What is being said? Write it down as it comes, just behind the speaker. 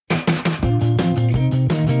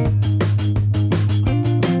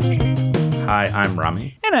Hi, I'm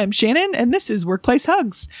Rami. And I'm Shannon, and this is Workplace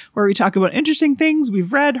Hugs, where we talk about interesting things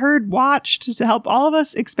we've read, heard, watched to help all of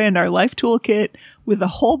us expand our life toolkit with a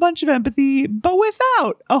whole bunch of empathy, but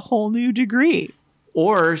without a whole new degree.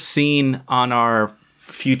 Or seen on our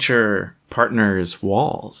future partners'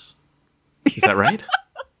 walls. Is that right?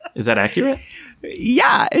 Is that accurate?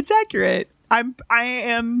 Yeah, it's accurate. I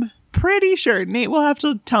am pretty sure, Nate will have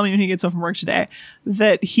to tell me when he gets home from work today,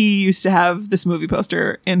 that he used to have this movie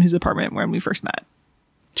poster in his apartment when we first met.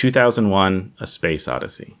 2001, A Space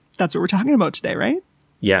Odyssey. That's what we're talking about today, right?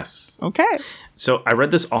 Yes. Okay. So I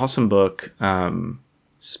read this awesome book,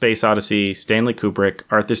 Space Odyssey, Stanley Kubrick,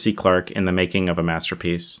 Arthur C. Clarke, in the Making of a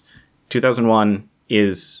Masterpiece. 2001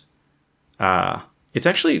 is, it's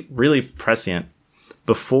actually really prescient.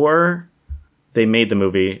 Before they made the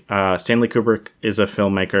movie, Stanley Kubrick was a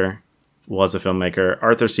filmmaker.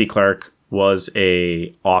 Arthur C. Clarke was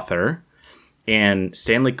a author, and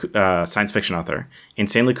science fiction author. And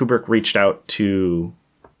Stanley Kubrick reached out to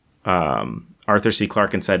Arthur C.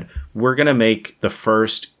 Clarke and said, "We're going to make the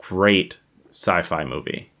first great sci-fi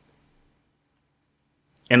movie."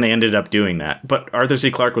 And they ended up doing that. But Arthur C.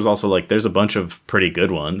 Clarke was also like, "There's a bunch of pretty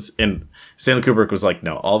good ones." And Stanley Kubrick was like,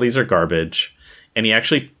 "No, all these are garbage." And he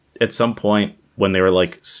actually, at some point, when they were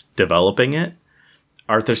like developing it,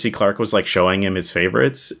 Arthur C. Clarke was like showing him his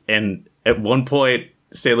favorites. And at one point,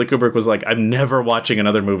 Stanley Kubrick was like, "I'm never watching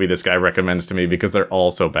another movie this guy recommends to me because they're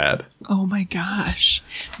all so bad." Oh my gosh.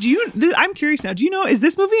 I'm curious now. Do you know, is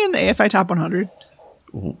this movie in the AFI Top 100?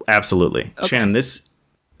 Absolutely. Okay. Shannon, this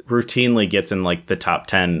routinely gets in like the top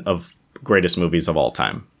 10 of greatest movies of all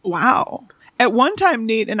time. Wow. At one time,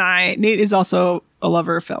 Nate is also a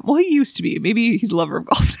lover of film. Well, he used to be. Maybe he's a lover of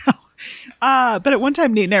golf now. But at one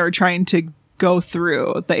time, Nate and I were trying to go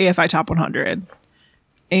through the AFI Top 100.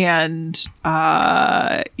 And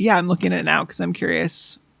I'm looking at it now because I'm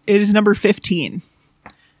curious. It is number 15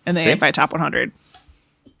 in the AFI Top 100.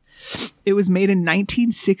 It was made in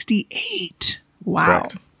 1968. Wow.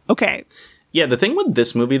 Correct. Okay. Yeah, the thing with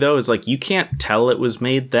this movie, though, is like you can't tell it was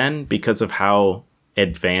made then because of how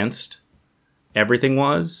advanced everything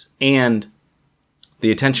was. And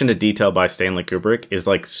the attention to detail by Stanley Kubrick is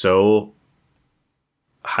like so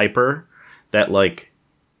hyper that like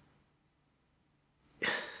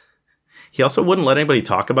he also wouldn't let anybody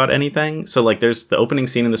talk about anything. So like there's the opening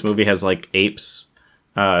scene in this movie has like apes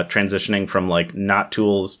transitioning from like not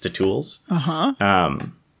tools to tools. Uh-huh.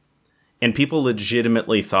 And people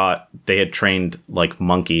legitimately thought they had trained like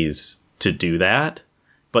monkeys to do that.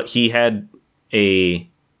 But he had a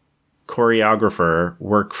choreographer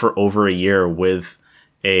work for over a year with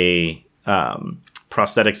a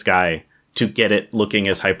prosthetics guy to get it looking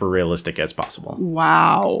as hyper realistic as possible.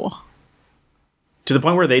 Wow. To the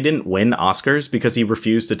point where they didn't win Oscars because he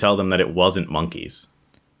refused to tell them that it wasn't monkeys.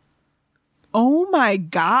 Oh my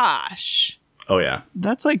gosh. Oh yeah.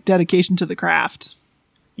 That's like dedication to the craft.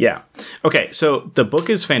 Yeah. Okay, so the book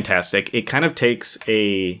is fantastic. It kind of takes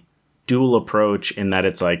a dual approach in that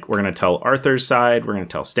it's like, we're going to tell Arthur's side, we're going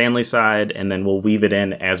to tell Stanley's side, and then we'll weave it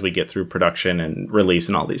in as we get through production and release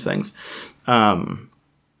and all these things.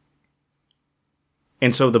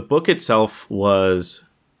 And so the book itself was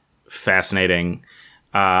fascinating.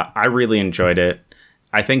 I really enjoyed it.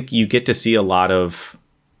 I think you get to see a lot of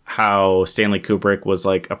how Stanley Kubrick was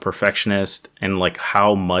like a perfectionist and like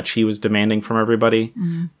how much he was demanding from everybody,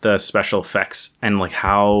 the special effects, and like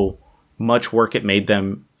how much work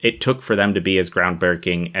it took for them to be as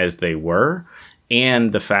groundbreaking as they were.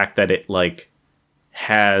 And the fact that it like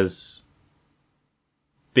has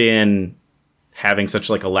been having such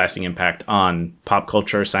like a lasting impact on pop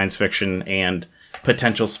culture, science fiction, and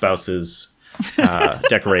potential spouses'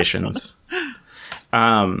 decorations.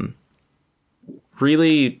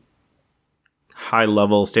 Really high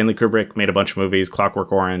level. Stanley Kubrick made a bunch of movies: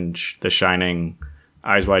 Clockwork Orange, The Shining,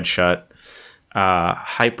 Eyes Wide Shut.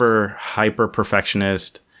 Hyper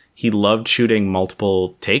perfectionist. He loved shooting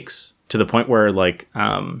multiple takes to the point where like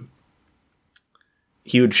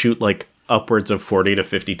he would shoot like upwards of 40 to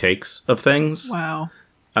 50 takes of things. Wow.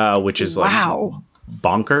 Which is like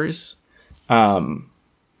bonkers.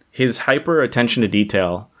 His hyper attention to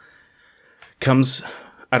detail comes,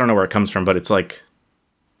 I don't know where it comes from, but it's like,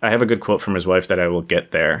 I have a good quote from his wife that I will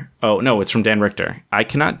get there. Oh, no, it's from Dan Richter. "I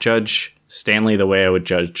cannot judge Stanley the way I would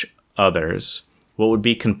judge others. What would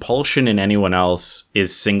be compulsion in anyone else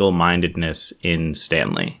is single-mindedness in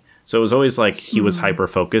Stanley." So it was always like he was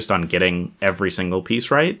hyper-focused on getting every single piece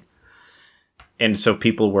right. And so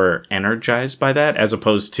people were energized by that as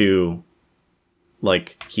opposed to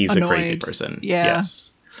like, he's annoyed. A crazy person. Yeah.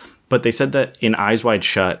 Yes. But they said that in Eyes Wide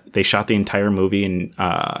Shut, they shot the entire movie in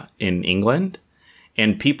England.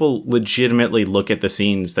 And people legitimately look at the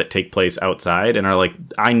scenes that take place outside and are like,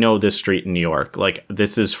 I know this street in New York. Like,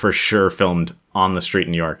 this is for sure filmed on the street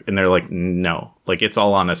in New York. And they're like, no, like, it's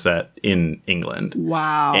all on a set in England.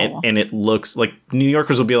 Wow. And it looks like New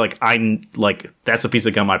Yorkers will be like, that's a piece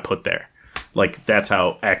of gum I put there. Like, that's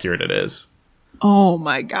how accurate it is. Oh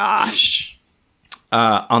my gosh.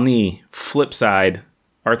 On the flip side,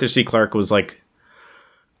 Arthur C. Clarke was like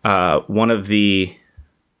one of the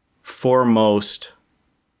foremost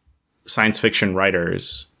science fiction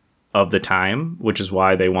writers of the time, which is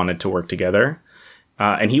why they wanted to work together.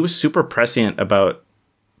 And he was super prescient about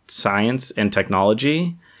science and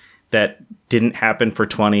technology that didn't happen for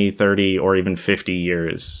 20, 30, or even 50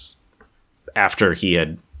 years after he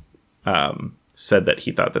had said that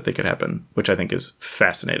he thought that they could happen, which I think is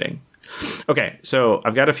fascinating. Okay, so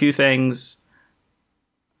I've got a few things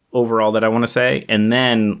overall that I want to say, and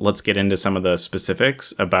then let's get into some of the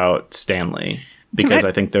specifics about Stanley, because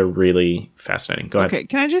I think they're really fascinating. Go ahead. Okay,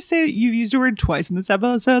 can I just say that you've used a word twice in this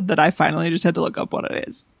episode that I finally just had to look up what it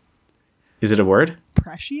is. Is it a word?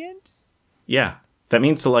 Prescient? Yeah, that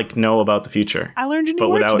means to like know about the future. I learned a new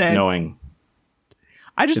word today. But without knowing.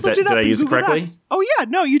 I just looked it up. Did I use it correctly? Docs. Oh yeah,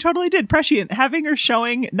 no, you totally did. Prescient, having or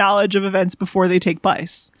showing knowledge of events before they take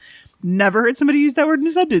place. Never heard somebody use that word in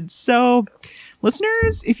a sentence. So,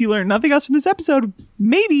 listeners, if you learned nothing else from this episode,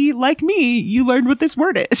 maybe, like me, you learned what this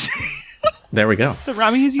word is. There we go. That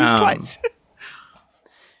Rami has used twice.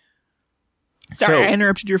 Sorry, I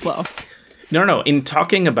interrupted your flow. No. In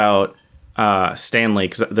talking about Stanley,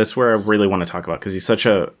 because this is where I really want to talk about, because he's such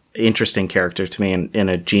a interesting character to me and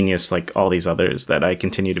a genius like all these others that I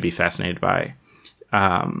continue to be fascinated by.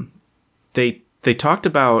 They talked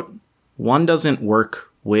about one doesn't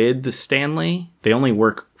work with Stanley. They only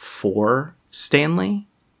work for Stanley,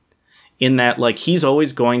 in that like he's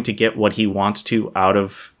always going to get what he wants to out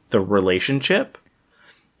of the relationship.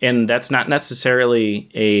 And that's not necessarily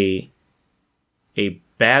a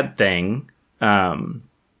bad thing.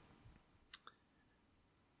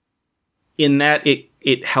 In that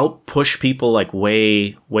it helped push people like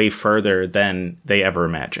way further than they ever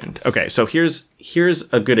imagined. Okay, so here's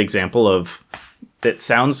a good example of that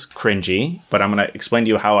sounds cringy, but I'm going to explain to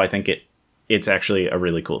you how I think it's actually a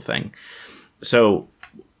really cool thing. So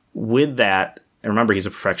with that, and remember he's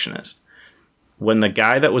a perfectionist. When the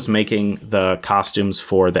guy that was making the costumes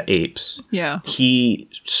for the apes, he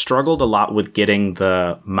struggled a lot with getting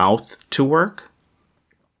the mouth to work.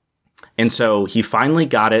 And so he finally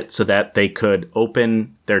got it so that they could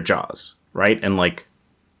open their jaws, right? And like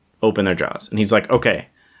open their jaws. And he's like, okay,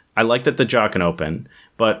 I like that the jaw can open,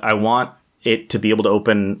 but I want it to be able to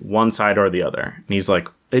open one side or the other. And he's like,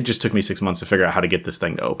 it just took me 6 months to figure out how to get this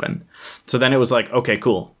thing to open. So then it was like, okay,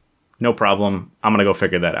 cool. No problem. I'm going to go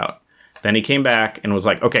figure that out. Then he came back and was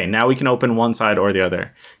like, okay, now we can open one side or the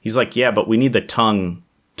other. He's like, yeah, but we need the tongue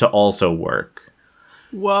to also work.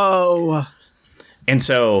 Whoa. And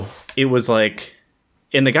so it was like,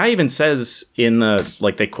 and the guy even says in the,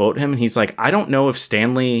 like they quote him, and he's like, I don't know if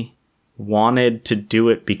Stanley wanted to do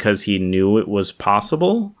it because he knew it was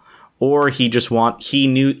possible, or he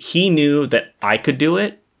knew that I could do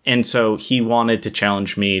it. And so he wanted to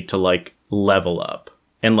challenge me to like level up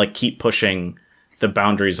and like keep pushing the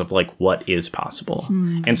boundaries of like what is possible.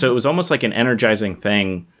 And so it was almost like an energizing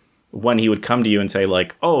thing when he would come to you and say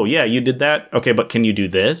like, oh yeah, you did that. Okay, but can you do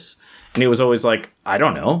this? And it was always like, I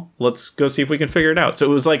don't know. Let's go see if we can figure it out. So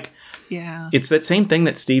it was like, yeah, it's that same thing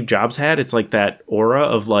that Steve Jobs had. It's like that aura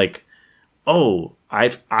of like, oh,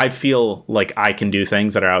 I feel like I can do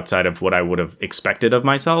things that are outside of what I would have expected of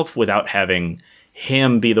myself without having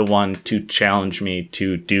him be the one to challenge me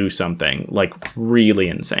to do something like really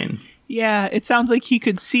insane. Yeah, it sounds like he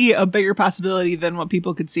could see a bigger possibility than what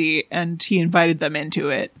people could see, and he invited them into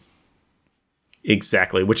it.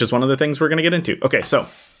 Exactly, which is one of the things we're going to get into. Okay, so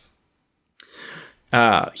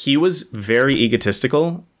he was very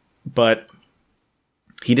egotistical, but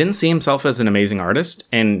he didn't see himself as an amazing artist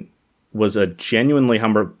and was a genuinely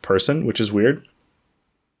humble person, which is weird.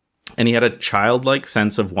 And he had a childlike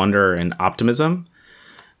sense of wonder and optimism,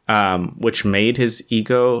 which made his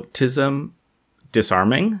egotism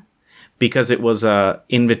disarming because it was a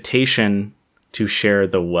invitation to share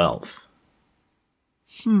the wealth.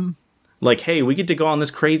 Like, hey, we get to go on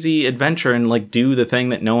this crazy adventure and like do the thing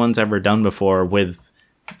that no one's ever done before with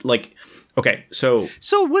like, okay, so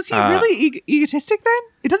was he really egotistic then?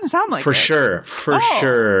 It doesn't sound like for sure.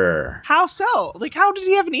 How so? Like, how did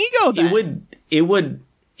he have an ego then?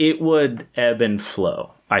 It would ebb and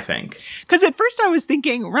flow, I think. Because at first I was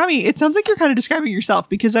thinking, Rami, it sounds like you're kind of describing yourself,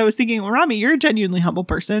 because I was thinking, well, Rami, you're a genuinely humble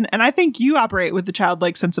person, and I think you operate with a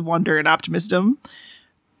childlike sense of wonder and optimism.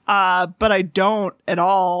 But I don't at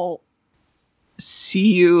all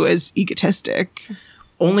see you as egotistic.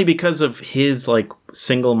 Only because of his like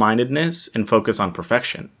single-mindedness and focus on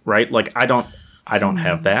perfection, right? Like I don't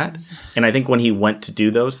have that. And I think when he went to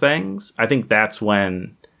do those things, I think that's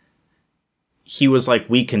when he was like,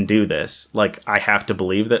 we can do this. Like, I have to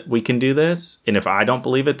believe that we can do this. And if I don't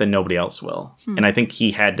believe it, then nobody else will. And I think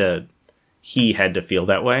he had to feel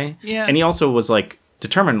that way. Yeah. And he also was like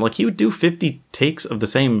determined, like he would do 50 takes of the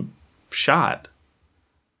same shot.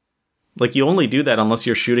 Like you only do that unless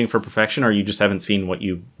you're shooting for perfection or you just haven't seen what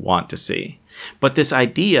you want to see. But this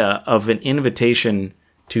idea of an invitation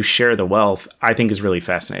to share the wealth, I think is really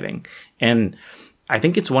fascinating. And I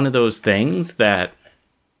think it's one of those things that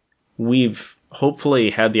we've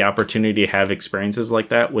hopefully had the opportunity to have experiences like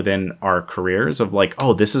that within our careers of like,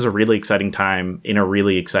 oh, this is a really exciting time in a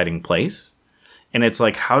really exciting place. And it's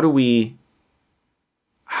like, how do we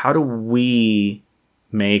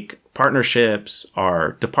make partnerships,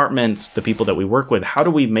 our departments, the people that we work with, how do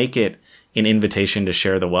we make it an invitation to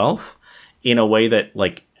share the wealth in a way that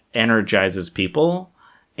like energizes people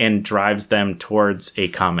and drives them towards a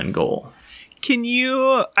common goal?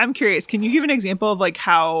 I'm curious, can you give an example of like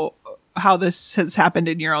how this has happened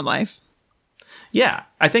in your own life? Yeah,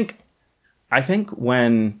 I think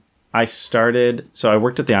when I started, so I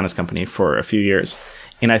worked at the Honest Company for a few years.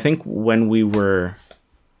 And I think when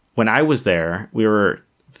I was there, we were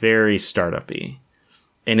very startup-y.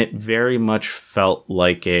 And it very much felt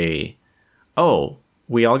like we all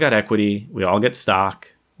got equity, we all get stock.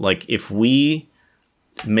 Like if we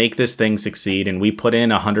make this thing succeed and we put in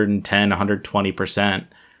 110, 120%,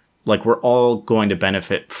 like we're all going to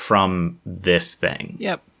benefit from this thing.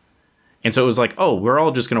 Yep. And so it was like, oh, we're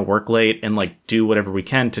all just going to work late and like do whatever we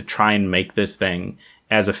can to try and make this thing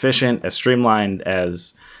as efficient, as streamlined,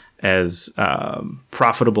 as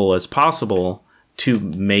profitable as possible to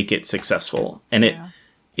make it successful. And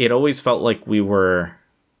it always felt like we were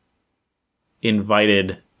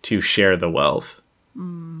invited to share the wealth.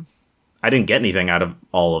 I didn't get anything out of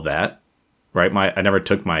all of that, right? I never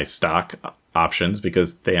took my stock options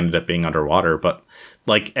because they ended up being underwater. But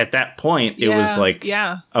like at that point, it was like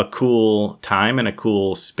a cool time and a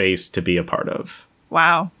cool space to be a part of.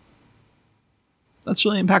 Wow. That's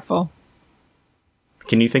really impactful.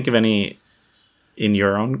 Can you think of any in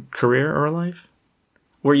your own career or life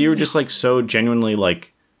where you were just like so genuinely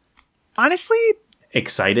like, honestly,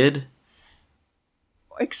 excited?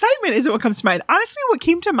 Excitement isn't what comes to mind. Honestly, what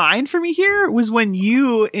came to mind for me here was when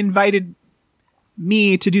you invited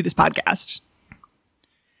me to do this podcast.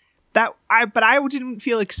 But I didn't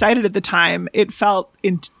feel excited at the time. It felt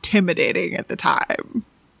intimidating at the time.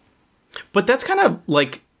 But that's kind of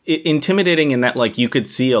like intimidating in that like you could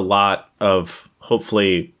see a lot of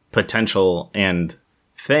hopefully potential and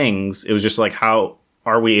things. It was just like, how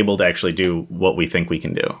are we able to actually do what we think we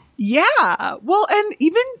can do? Yeah. Well, and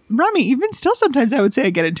even Rami, even still sometimes I would say I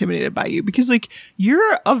get intimidated by you because like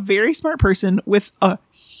you're a very smart person with a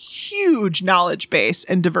huge knowledge base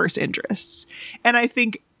and diverse interests. And I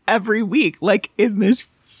think every week, like in this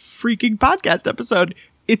freaking podcast episode,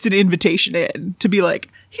 it's an invitation in to be like,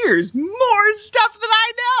 here's more stuff that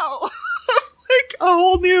I know. Like a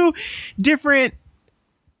whole new different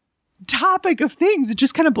topic of things. It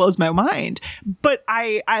just kind of blows my mind. But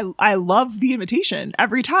I love the invitation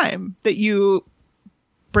every time that you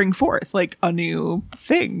bring forth like a new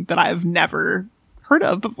thing that I've never heard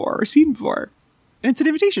of before or seen before. And it's an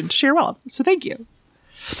invitation to share wealth. So thank you.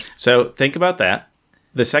 So think about that.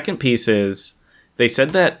 The second piece is they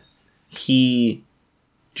said that he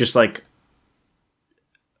just like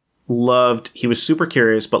he was super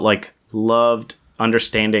curious, but like loved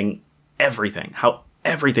understanding everything, how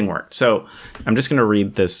everything worked. So I'm just going to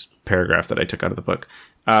read this paragraph that I took out of the book.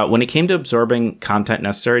 When it came to absorbing content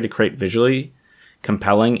necessary to create visually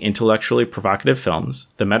compelling, intellectually provocative films,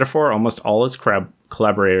 the metaphor almost all his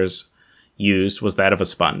collaborators used was that of a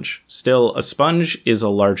sponge. Still, a sponge is a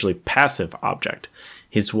largely passive object.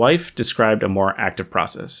 His wife described a more active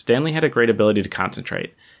process. Stanley had a great ability to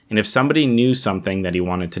concentrate, and if somebody knew something that he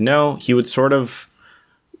wanted to know, he would sort of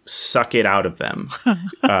suck it out of them.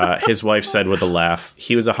 His wife said with a laugh.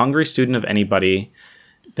 He was a hungry student of anybody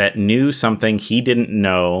that knew something he didn't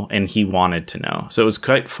know and he wanted to know. So it was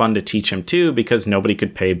quite fun to teach him too, because nobody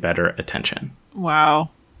could pay better attention. Wow.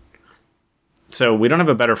 So we don't have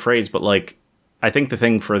a better phrase, but like, I think the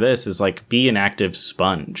thing for this is like, be an active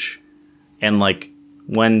sponge. And like,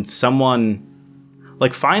 when someone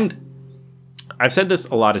like I've said this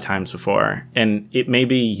a lot of times before, and it may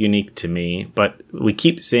be unique to me, but we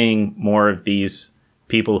keep seeing more of these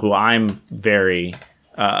people who I'm very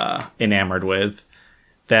enamored with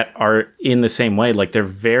that are in the same way. Like they're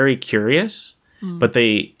very curious, but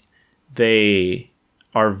they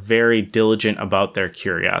are very diligent about their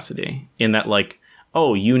curiosity in that like,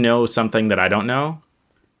 oh, you know something that I don't know.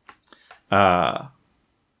 I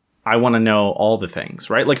want to know all the things,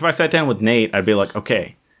 right? Like if I sat down with Nate, I'd be like,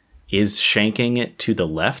 okay, is shanking it to the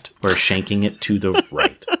left or shanking it to the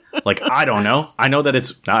right? Like, I don't know. I know that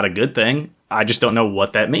it's not a good thing. I just don't know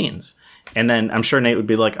what that means. And then I'm sure Nate would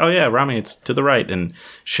be like, oh yeah, Rami, it's to the right. And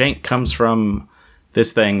shank comes from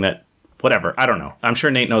this thing that, whatever. I don't know. I'm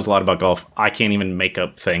sure Nate knows a lot about golf. I can't even make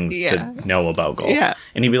up things to know about golf. Yeah.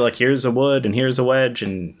 And he'd be like, here's a wood and here's a wedge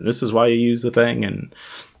and this is why you use the thing.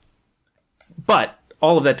 But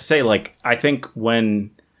all of that to say, like, I think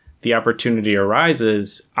when the opportunity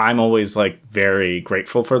arises, I'm always like very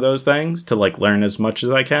grateful for those things to like learn as much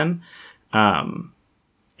as I can. And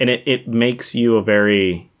it makes you a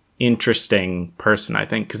very interesting person, I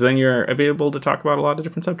think, because then you're able to talk about a lot of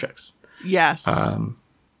different subjects. Yes.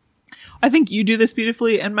 I think you do this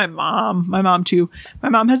beautifully, and my mom too. My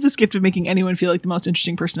mom has this gift of making anyone feel like the most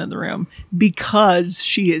interesting person in the room because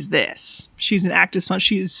she is this. She's an active sponge.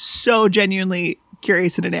 She is so genuinely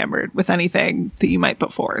curious and enamored with anything that you might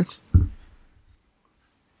put forth.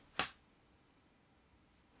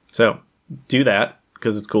 So do that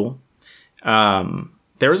because it's cool.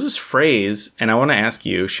 There was this phrase, and I want to ask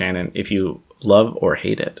you, Shannon, if you love or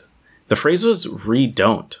hate it. The phrase was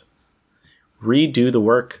don't. Redo the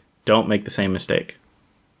work. Don't make the same mistake.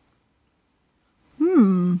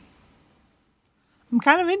 I'm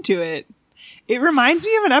kind of into it. It reminds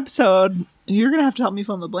me of an episode, and you're going to have to help me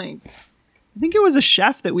fill in the blanks. I think it was a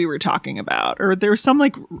chef that we were talking about, or there was some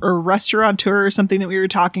like a restaurateur or something that we were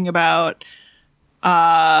talking about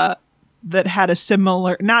that had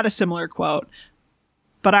not a similar quote,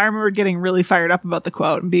 but I remember getting really fired up about the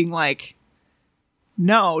quote and being like,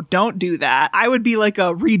 no, don't do that. I would be like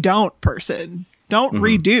a don't person. Don't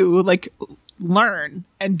redo, like learn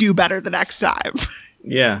and do better the next time.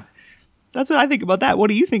 Yeah. That's what I think about that. What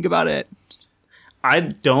do you think about it? I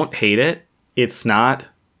don't hate it. It's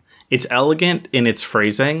elegant in its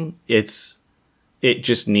phrasing. It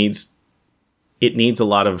needs a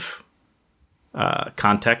lot of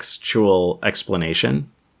contextual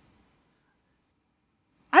explanation.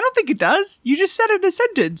 I don't think it does. You just said it in a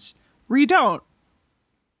sentence. Don't.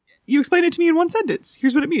 You explained it to me in one sentence.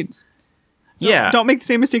 Here's what it means. Don't make the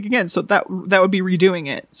same mistake again. So that would be redoing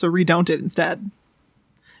it. So don't it instead.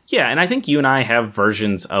 Yeah, and I think you and I have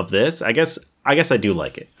versions of this. I guess I do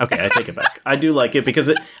like it. Okay, I take it back. I do like it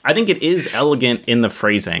because I think it is elegant in the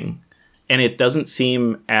phrasing, and it doesn't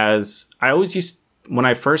seem as when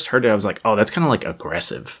I first heard it, I was like, oh, that's kind of like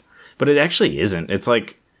aggressive, but it actually isn't. It's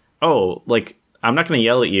like, oh, like I'm not going to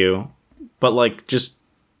yell at you, but like just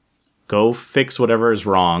go fix whatever is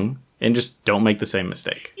wrong. And just don't make the same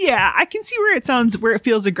mistake. Yeah, I can see where it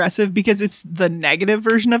feels aggressive because it's the negative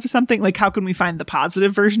version of something. Like, how can we find the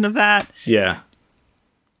positive version of that? Yeah.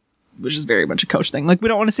 Which is very much a coach thing. Like, we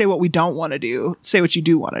don't want to say what we don't want to do. Say what you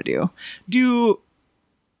do want to do. Do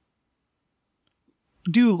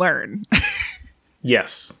learn.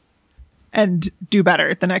 Yes. And do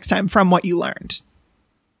better the next time from what you learned.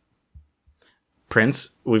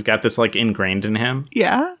 Prince, we've got this like ingrained in him.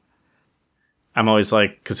 Yeah. I'm always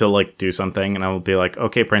like, because he'll like do something and I'll be like,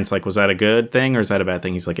 okay, Prince, like, was that a good thing or is that a bad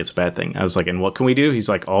thing? He's like, it's a bad thing. I was like, and what can we do? He's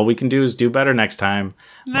like, all we can do is do better next time.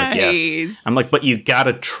 I'm nice. Like, yes. I'm like, but you got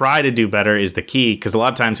to try to do better is the key. Because a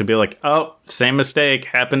lot of times he'll be like, oh, same mistake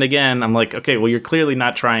happened again. I'm like, okay, well, you're clearly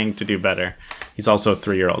not trying to do better. He's also a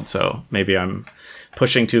 3-year-old. So maybe I'm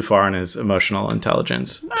pushing too far on his emotional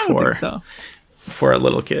intelligence for a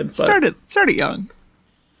little kid. But start it young.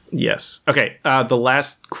 Yes. Okay. The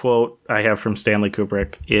last quote I have from Stanley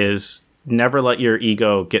Kubrick is, never let your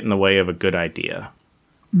ego get in the way of a good idea.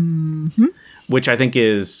 Mm-hmm. Which I think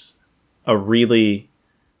is a really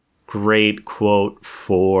great quote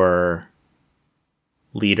for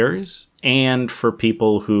leaders and for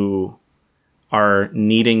people who are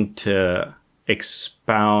needing to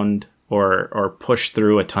expound or push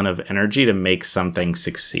through a ton of energy to make something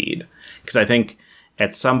succeed. Because I think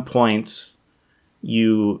at some points,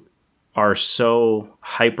 you are so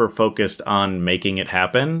hyper focused on making it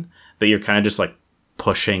happen that you're kind of just like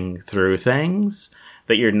pushing through things,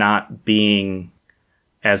 that you're not being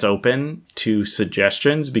as open to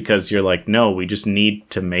suggestions because you're like, no, we just need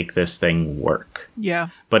to make this thing work. Yeah.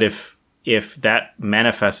 But if that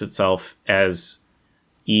manifests itself as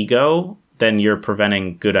ego, then you're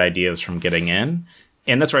preventing good ideas from getting in.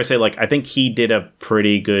 And that's where I say, like, I think he did a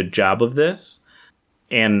pretty good job of this.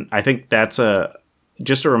 And I think that's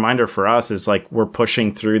just a reminder for us is like we're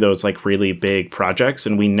pushing through those like really big projects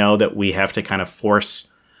and we know that we have to kind of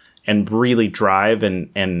force really drive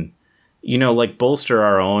and like bolster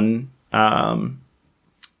our own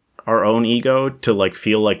ego to like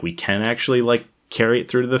feel like we can actually like carry it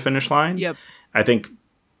through to the finish line. Yep. I think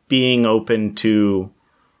being open to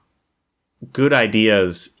good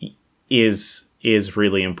ideas is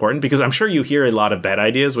really important, because I'm sure you hear a lot of bad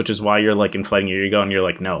ideas, which is why you're like inflating your ego and you're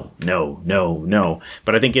like, no.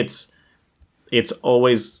 But I think it's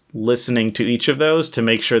always listening to each of those to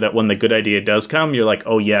make sure that when the good idea does come, you're like,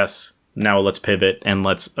 oh yes, now let's pivot and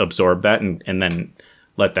let's absorb that and then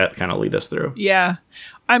let that kind of lead us through. Yeah.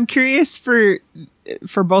 I'm curious for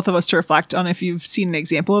both of us to reflect on if you've seen an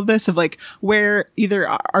example of this, of like where either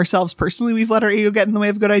ourselves personally we've let our ego get in the way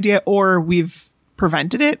of a good idea, or we've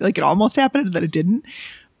prevented it, like it almost happened and that it didn't.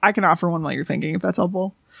 I can offer one while you're thinking, if that's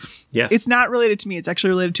helpful. Yes. It's not related to me. It's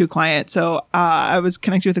actually related to a client. So I was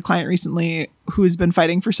connected with a client recently who's been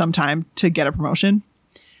fighting for some time to get a promotion,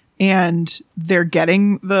 and they're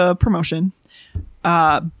getting the promotion,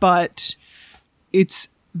 but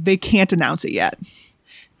they can't announce it yet,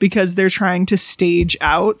 because they're trying to stage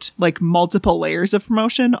out like multiple layers of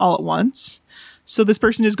promotion all at once. So this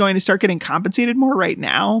person is going to start getting compensated more right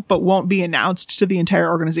now, but won't be announced to the entire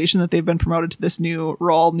organization that they've been promoted to this new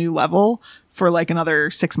role, new level for like another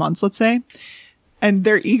 6 months, let's say. And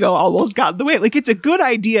their ego almost got in the way. Like, it's a good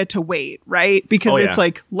idea to wait, right? Because it's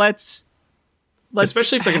like, let's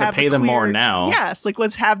especially if they're going to pay them more now. Yes. Like,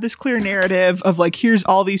 let's have this clear narrative of like, here's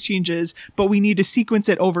all these changes, but we need to sequence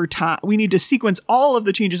it over time. We need to sequence all of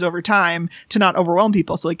the changes over time to not overwhelm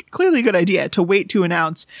people. So like, clearly a good idea to wait to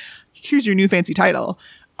announce, here's your new fancy title.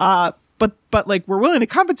 But like, we're willing to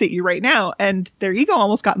compensate you right now. And their ego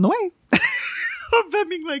almost got in the way of them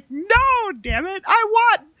being like, no, damn it. I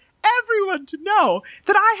want everyone to know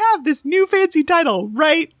that I have this new fancy title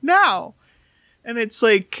right now. And it's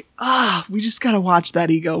like, we just got to watch that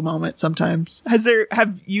ego moment sometimes.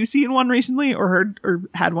 Have you seen one recently or heard or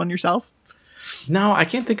had one yourself? No, I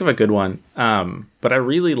can't think of a good one. But I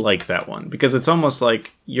really like that one, because it's almost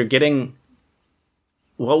like you're getting,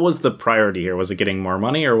 what was the priority here? Was it getting more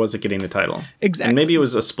money or was it getting the title? Exactly. And maybe it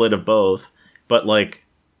was a split of both, but like,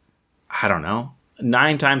 I don't know.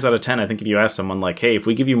 9 times out of 10, I think if you ask someone like, hey, if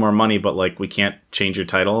we give you more money, but like, we can't change your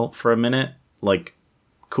title for a minute, like,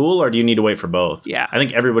 cool, or do you need to wait for both? Yeah. I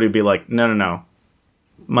think everybody would be like, no.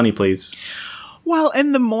 Money, please. Well,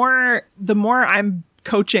 and the more I'm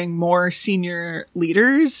coaching more senior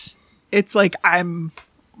leaders, it's like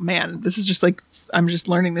this is just like, I'm just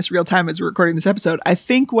learning this real time as we're recording this episode. I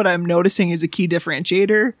think what I'm noticing is a key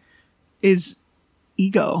differentiator is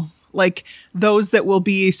ego. Like, those that will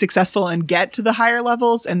be successful and get to the higher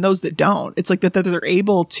levels and those that don't. It's like that they're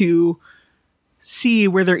able to see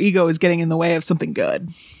where their ego is getting in the way of something good.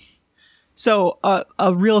 So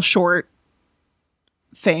a real short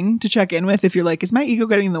thing to check in with, if you're like, is my ego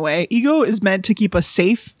getting in the way? Ego is meant to keep us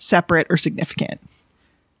safe, separate, or significant.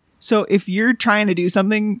 So if you're trying to do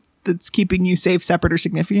something that's keeping you safe, separate, or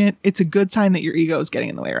significant, it's a good sign that your ego is getting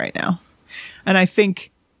in the way right now. And I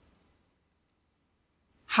think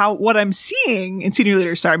what I'm seeing in senior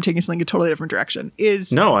leaders, sorry, I'm taking something a totally different direction,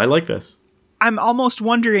 is... No, I like this. I'm almost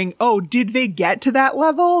wondering, did they get to that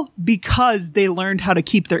level because they learned how to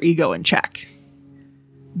keep their ego in check?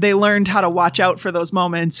 They learned how to watch out for those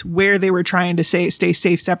moments where they were trying to stay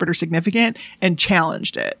safe, separate, or significant, and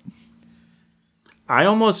challenged it. I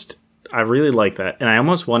really like that. And I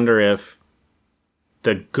almost wonder if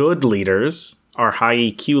the good leaders, our high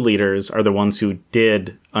EQ leaders, are the ones who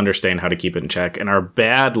did understand how to keep it in check. And our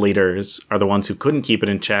bad leaders are the ones who couldn't keep it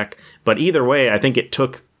in check. But either way, I think it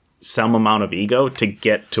took some amount of ego to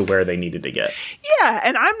get to where they needed to get. Yeah.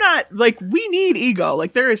 And I'm not like, we need ego.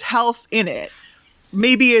 Like, there is health in it.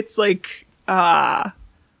 Maybe it's like,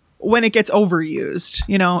 when it gets overused,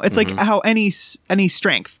 it's like how any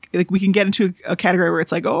strength, like we can get into a category where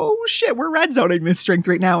it's like, oh shit, we're red zoning this strength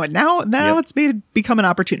right now. And now it's made it become an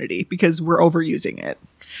opportunity because we're overusing it.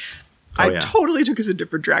 I totally took us a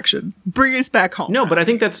different direction. Bring us back home. No, but I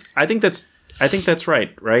think that's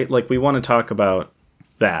right? Like, we want to talk about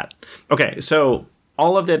that. Okay. So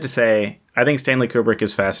all of that to say, I think Stanley Kubrick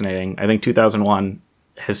is fascinating. I think 2001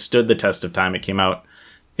 has stood the test of time. It came out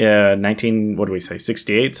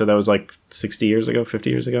 68? So that was like 60 years ago, 50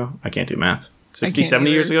 years ago. I can't do math. 60,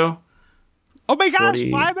 70 years ago? Oh my gosh,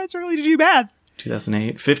 40, why am I struggling to do math?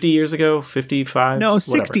 2008. 50 years ago? 55? No,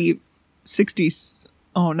 whatever. 60.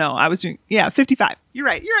 Oh no, I was doing, 55. You're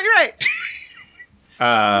right.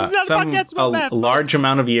 A large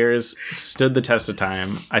amount of years stood the test of time.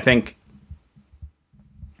 I think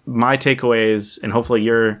my takeaways, and hopefully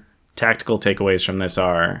your tactical takeaways from this,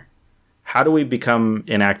 are: how do we become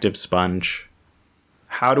an active sponge?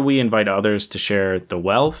 how do we invite others to share the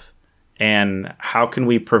wealth? And how can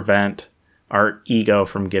we prevent our ego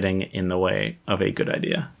from getting in the way of a good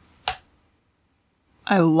idea?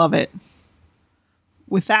 I love it.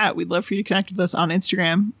 With that, we'd love for you to connect with us on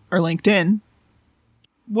Instagram or LinkedIn.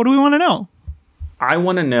 What do we want to know? I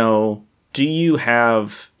want to know, do you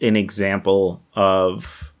have an example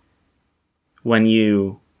of when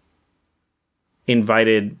you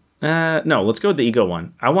invited... no, let's go with the ego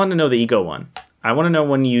one. I want to know the ego one. I want to know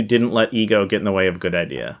when you didn't let ego get in the way of a good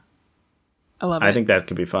idea. I love it. I think that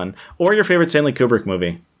could be fun. Or your favorite Stanley Kubrick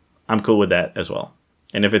movie. I'm cool with that as well.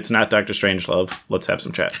 And if it's not Dr. Strangelove, let's have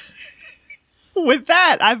some chats. With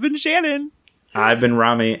that, I've been Shannon. I've been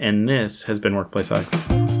Rami, and this has been Workplace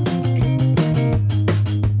Hugs.